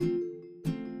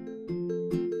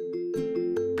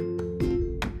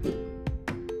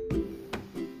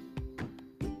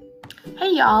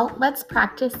Hey y'all, let's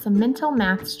practice some mental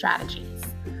math strategies.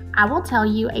 I will tell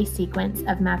you a sequence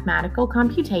of mathematical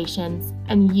computations,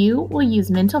 and you will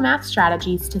use mental math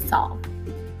strategies to solve.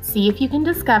 See if you can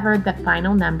discover the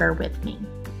final number with me.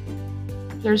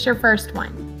 Here's your first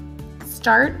one.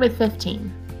 Start with 15.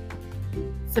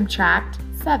 Subtract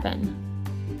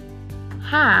 7.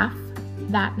 Half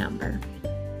that number.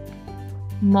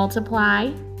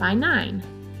 Multiply by 9.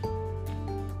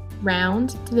 Round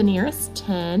to the nearest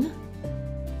 10.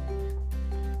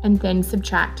 And then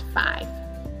subtract 5.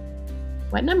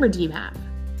 What number do you have?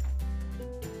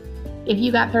 If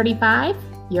you got 35,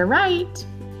 you're right.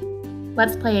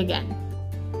 Let's play again.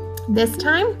 This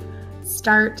time,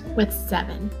 start with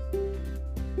 7.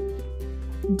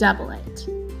 Double it.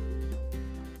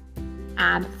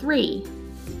 Add 3.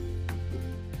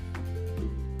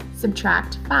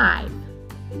 Subtract 5.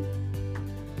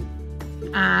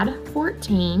 Add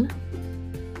 14.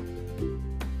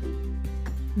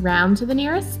 Round to the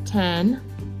nearest 10.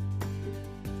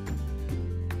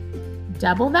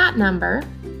 Double that number.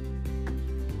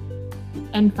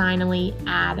 And finally,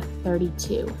 add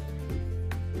 32.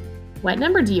 What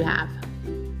number do you have?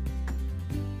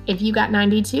 If you got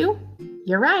 92,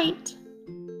 you're right.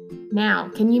 Now,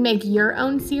 can you make your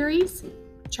own series?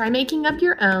 Try making up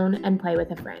your own and play with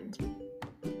a friend.